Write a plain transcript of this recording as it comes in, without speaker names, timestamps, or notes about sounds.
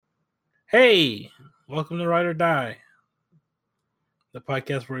Hey, welcome to Ride or Die, the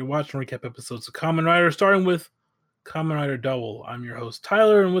podcast where we watch and recap episodes of Kamen Rider, starting with Kamen Rider Double. I'm your host,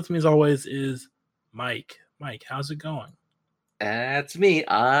 Tyler, and with me as always is Mike. Mike, how's it going? That's me.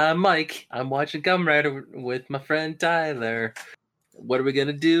 I'm Mike. I'm watching Kamen Rider with my friend Tyler. What are we going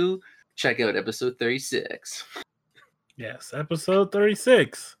to do? Check out episode 36. Yes, episode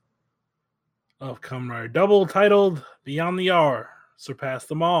 36 of Kamen Rider Double, titled Beyond the R, Surpass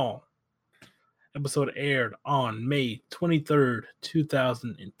Them All. Episode aired on May 23rd,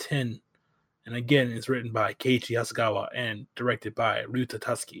 2010. And again, it's written by Keiichi Hasegawa and directed by Ryuta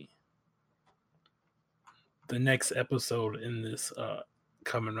Tasuki. The next episode in this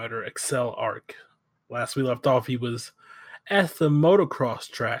Kamen Rider Excel arc. Last we left off, he was at the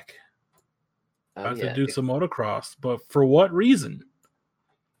motocross track. About to do some motocross, but for what reason?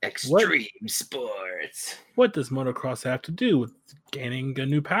 Extreme sports. What does motocross have to do with gaining a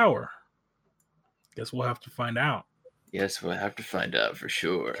new power? Guess we'll have to find out. Yes, we'll have to find out for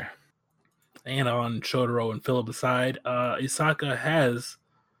sure. And on Shotaro and Philip aside, Isaka has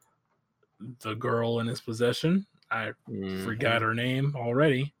the girl in his possession. I forgot her name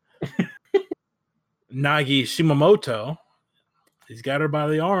already. Nagi Shimamoto. He's got her by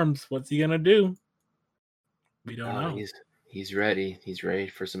the arms. What's he gonna do? We don't know. He's ready. He's ready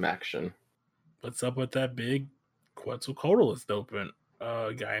for some action. What's up with that big Quetzalcoatlus open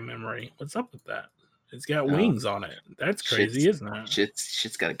guy memory? What's up with that? It's got wings on it. That's crazy, isn't it?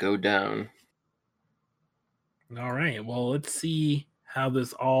 Shit's gotta go down. All right. Well, let's see how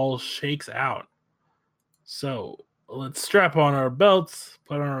this all shakes out. So let's strap on our belts,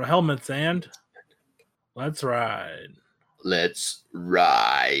 put on our helmets, and let's ride. Let's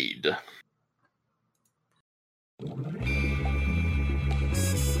ride.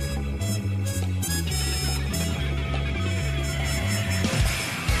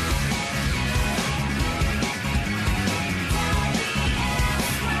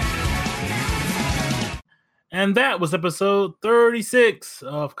 And that was episode 36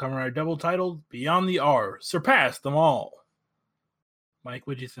 of Kamen Rider Double, titled Beyond the R, Surpass Them All. Mike,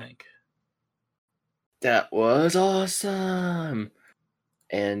 what'd you think? That was awesome.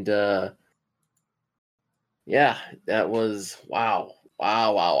 And yeah, that was wow.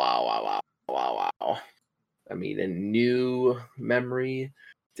 I mean, a new memory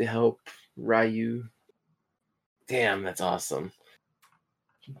to help Ryu. Damn, that's awesome.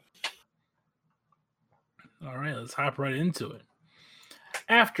 All right, let's hop right into it.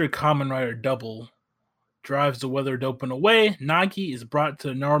 After Kamen Rider Double drives the weather dopant away, Nagi is brought to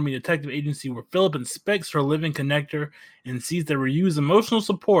the Narumi Detective Agency, where Philip inspects her living connector and sees that Ryu's emotional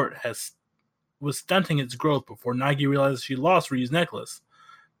support was stunting its growth before Nagi realizes she lost Ryu's necklace.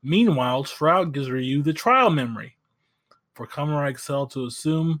 Meanwhile, Shroud gives Ryu the trial memory for Kamen Rider Excel to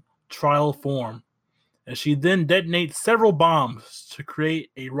assume trial form, as she then detonates several bombs to create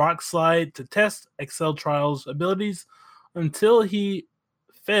a rock slide to test Excel Trial's abilities until he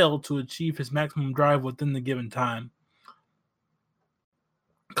failed to achieve his maximum drive within the given time,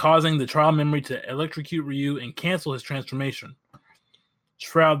 causing the trial memory to electrocute Ryu and cancel his transformation.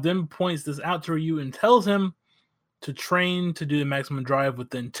 Shroud then points this out to Ryu and tells him to train to do the maximum drive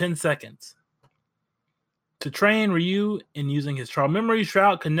within 10 seconds. To train Ryu in using his trial memory,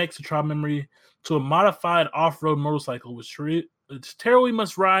 Shroud connects the trial memory to a modified off-road motorcycle, which Teruo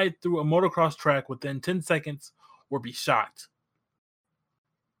must ride through a motocross track within 10 seconds or be shot.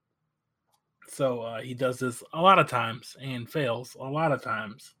 So he does this a lot of times and fails a lot of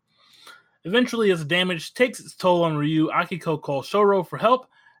times. Eventually, as the damage takes its toll on Ryu, Akiko calls Shotaro for help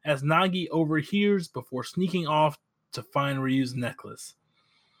as Nagi overhears before sneaking off to find Ryu's necklace.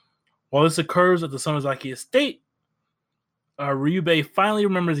 While this occurs at the Sonozaki estate, Ryubei finally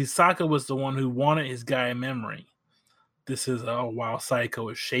remembers Isaka was the one who wanted his Gaia memory. This is while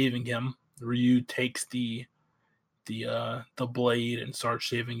Saeko is shaving him. Ryu takes the blade and starts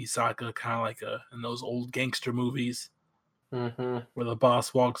shaving Isaka, kind of like in those old gangster movies, where the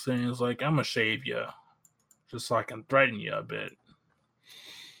boss walks in and is like, "I'm gonna shave you, just so I can threaten you a bit."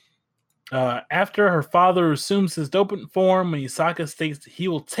 After her father assumes his dopant form, when Isaka states that he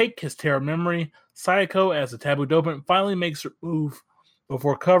will take his Terra memory, Saeko, as a taboo dopant, finally makes her move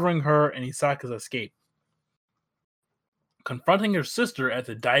before covering her and Isaka's escape. Confronting her sister at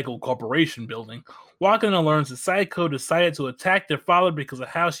the Daigo Corporation building, Wakana learns that Saeko decided to attack their father because of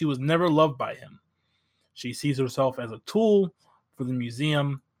how she was never loved by him. She sees herself as a tool for the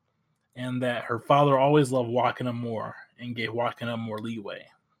museum, and that her father always loved Wakana more and gave Wakana more leeway.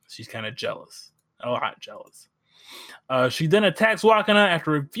 She's kind of jealous, a lot jealous. She then attacks Wakana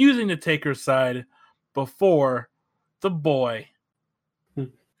after refusing to take her side before the boy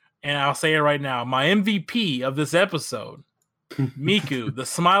and I'll say it right now, my MVP of this episode, Miku, the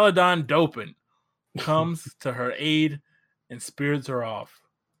Smilodon Dopant, comes to her aid and spirits her off.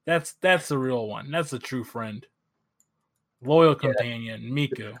 That's the real one. That's a true friend. Loyal companion,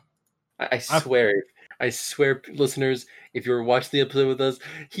 Miku. I swear, listeners, if you were watching the episode with us,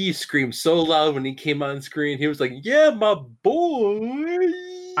 he screamed so loud when he came on screen. He was like, "Yeah, my boy!"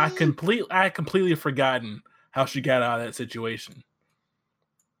 I completely forgotten how she got out of that situation.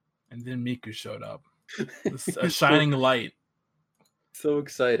 And then Miku showed up. A shining light. So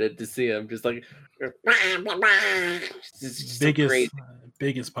excited to see him. Just like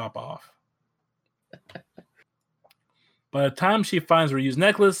biggest pop off. By the time she finds Ryu's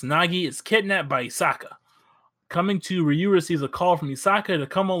necklace, Nagi is kidnapped by Isaka. Coming to, Ryu receives a call from Isaka to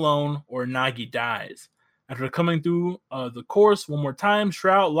come alone or Nagi dies. After coming through the course one more time,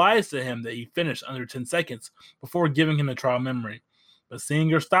 Shroud lies to him that he finished under 10 seconds before giving him the trial memory. But seeing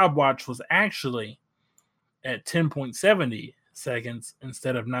her stopwatch was actually at 10.70 seconds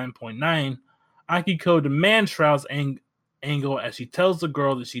instead of 9.9, Akiko demands Shroud's angle as she tells the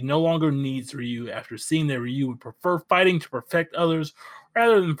girl that she no longer needs Ryu after seeing that Ryu would prefer fighting to protect others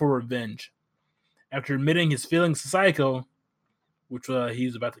rather than for revenge. After admitting his feelings to Saiko, which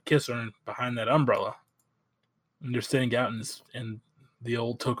he's about to kiss her behind that umbrella, and they're sitting out in the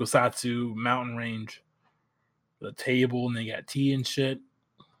old Tokusatsu mountain range, the table, and they got tea and shit.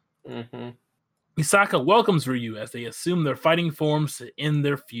 Mm-hmm. Isaka welcomes Ryu as they assume their fighting forms to end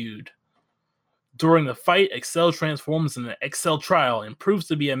their feud. During the fight, Excel transforms into Excel Trial and proves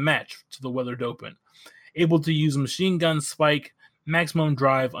to be a match to the Weather Dopant, able to use Machine Gun Spike maximum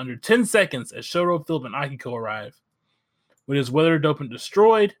drive under 10 seconds as Shoro, Philip, and Akiko arrive. With his Weather Dopant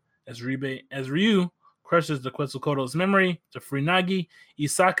destroyed, as Ryu crushes the Quetzalcoatl's memory to free Nagi,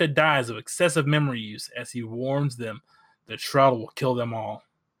 Isaka dies of excessive memory use as he warns them that Shroud will kill them all.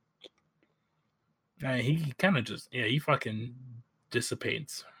 He kind of he fucking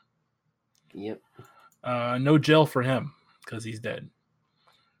dissipates. Yep. No jail for him because he's dead.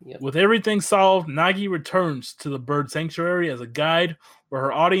 Yep. With everything solved, Nagi returns to the bird sanctuary as a guide where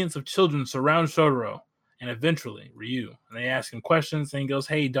her audience of children surround Shotaro and eventually Ryu. And they ask him questions and he goes,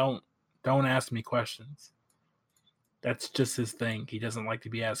 "Hey, don't ask me questions." That's just his thing. He doesn't like to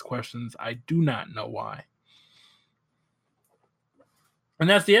be asked questions. I do not know why. And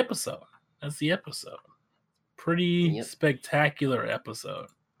that's the episode. Pretty spectacular episode.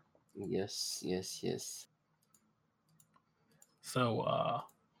 Yes. So,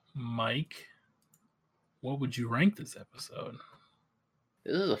 Mike, what would you rank this episode?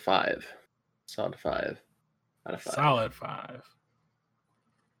 This is a 5. Solid 5 out of 5. Solid 5.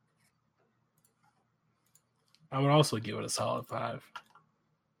 I would also give it a solid 5.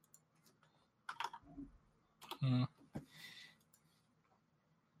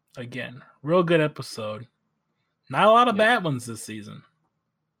 Again, real good episode. Not a lot of bad ones this season.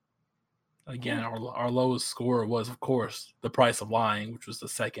 Again, our lowest score was, of course, The Price of Lying, which was the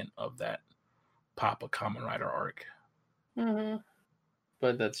second of that Papa Kamen Rider arc. Mm-hmm.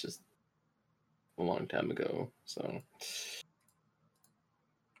 But that's just a long time ago, so...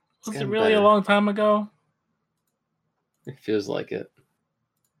 Was it really a long time ago? It feels like it.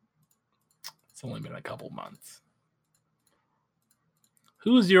 It's only been a couple months.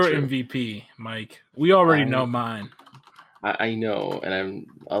 Who's your MVP, Mike? We already know mine. I know, and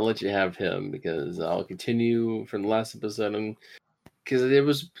I'll let you have him because I'll continue from the last episode, because it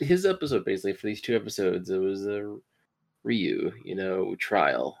was his episode basically for these 2 episodes. It was a Ryu,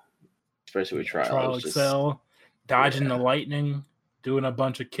 trial, especially with trial. Trial Excel, dodging the lightning, doing a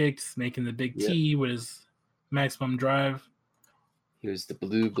bunch of kicks, making the big T with his maximum drive. He was the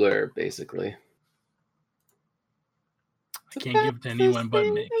blue glare, basically. I can't give it to anyone but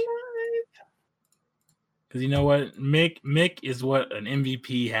Mick. Because you know what? Mick is what an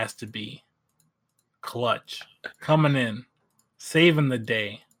MVP has to be. Clutch. Coming in. Saving the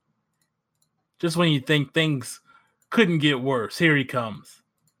day. Just when you think things couldn't get worse, here he comes.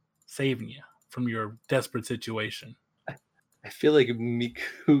 Saving you from your desperate situation. I feel like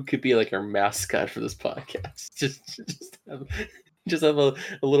Miku could be like our mascot for this podcast. Just have a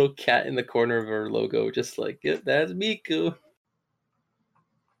little cat in the corner of our logo. Just like, that's Miku.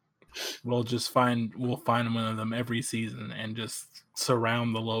 We'll find one of them every season and just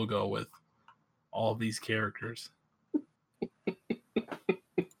surround the logo with all these characters.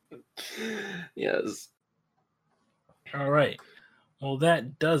 Yes. All right. Well,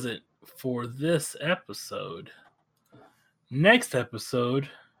 that does it for this episode. Next episode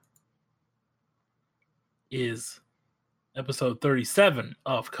is episode 37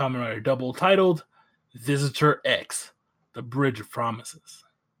 of Kamen Rider Double, titled Visitor X, The Bridge of Promises.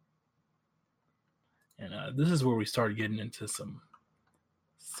 And this is where we start getting into some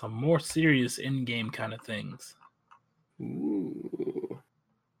more serious in-game kind of things. Ooh.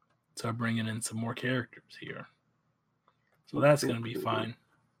 Start bringing in some more characters here. So that's going to be fine.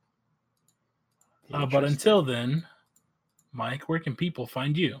 But until then, Mike, where can people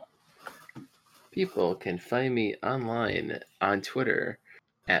find you? People can find me online on Twitter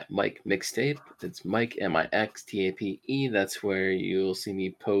at Mike Mixtape. It's Mike Mixtape. That's where you'll see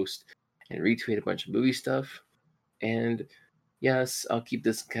me post and retweet a bunch of movie stuff. And yes, I'll keep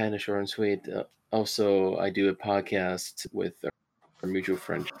this kind of short and sweet. Also, I do a podcast with our mutual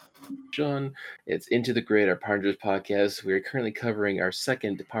friend Sean. It's Into the Grid, our Power Rangers podcast. We are currently covering our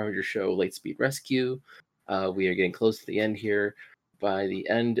second Power Ranger show, Late Speed Rescue. We are getting close to the end here. By the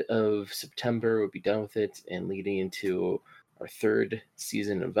end of September, we'll be done with it and leading into our third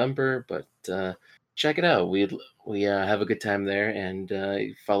season in November. But check it out. We have a good time there, and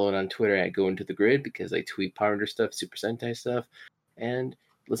follow it on Twitter at Go Into the Grid because I tweet Power Ranger stuff, Super Sentai stuff, and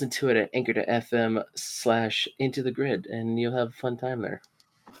listen to it at anchor.fm/Into the Grid, and you'll have a fun time there.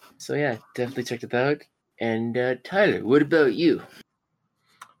 So yeah, definitely check it out. And Tyler, what about you?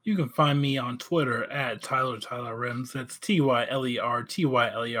 You can find me on Twitter at TylerRims. That's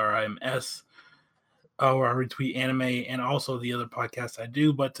TylerTylerRims. Where I retweet anime and also the other podcasts I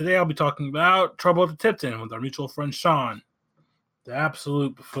do. But today I'll be talking about Trouble at the Tipton with our mutual friend Sean. The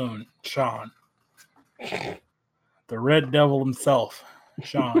absolute buffoon, Sean. The Red Devil himself,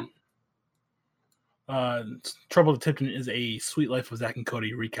 Sean. Trouble at the Tipton is a Sweet Life of Zack and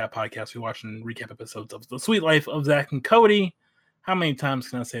Cody recap podcast. We watch and recap episodes of The Sweet Life of Zack and Cody. How many times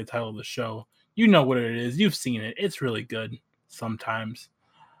can I say the title of the show? You know what it is. You've seen it. It's really good sometimes.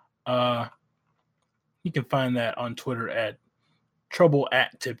 You can find that on Twitter at Trouble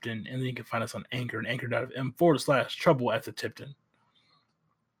at Tipton, and then you can find us on Anchor and anchor.fm/Trouble at the Tipton.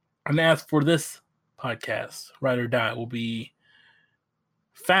 And as for this podcast, Ride or Die will be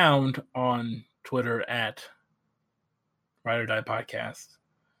found on Twitter at Ride or Die Podcast.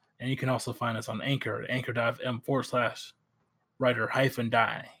 And you can also find us on Anchor at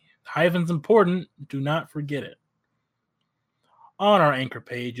anchor.fm/Rider-Die. Hyphen's important. Do not forget it. On our Anchor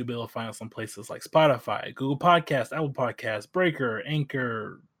page, you'll be able to find us on places like Spotify, Google Podcasts, Apple Podcasts, Breaker,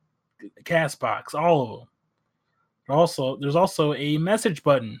 Anchor, CastBox, all of them. There's also a message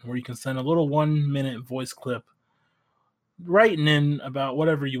button where you can send a little 1-minute voice clip writing in about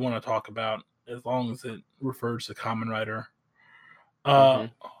whatever you want to talk about, as long as it refers to Kamen Rider.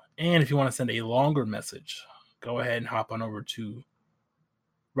 And if you want to send a longer message, go ahead and hop on over to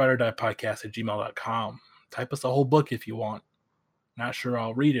riderdiepodcast@gmail.com. Type us a whole book if you want. Not sure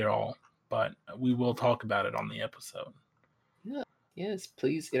I'll read it all, but we will talk about it on the episode. Yeah. Yes,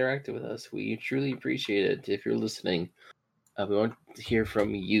 please interact with us. We truly appreciate it. If you're listening, we want to hear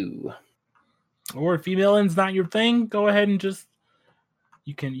from you. Or if emailing's not your thing, go ahead and just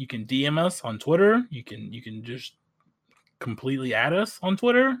you can DM us on Twitter. You can just completely add us on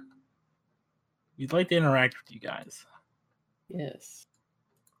Twitter. We'd like to interact with you guys. Yes.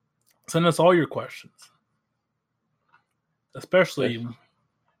 Send us all your questions. Especially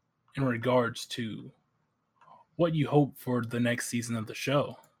in regards to what you hope for the next season of the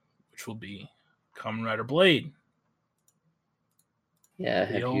show, which will be Kamen Rider Blade. Yeah,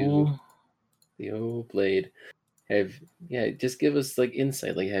 the old Blade. Just give us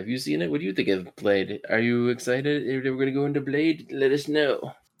insight. Have you seen it? What do you think of Blade? Are you excited? If we're gonna go into Blade, let us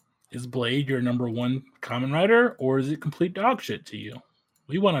know. Is Blade your number one Kamen Rider, or is it complete dog shit to you?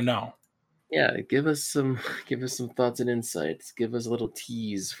 We want to know. Yeah, give us some thoughts and insights. Give us a little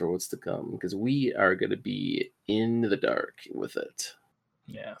tease for what's to come, because we are going to be in the dark with it.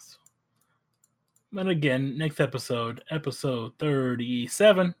 Yes. But again, next episode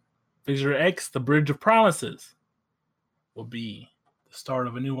 37, Fissure X, The Bridge of Promises, will be the start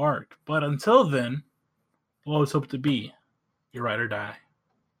of a new arc. But until then, we'll always hope to be your Ride or Die.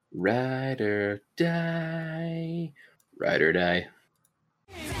 Ride or Die. Ride or Die.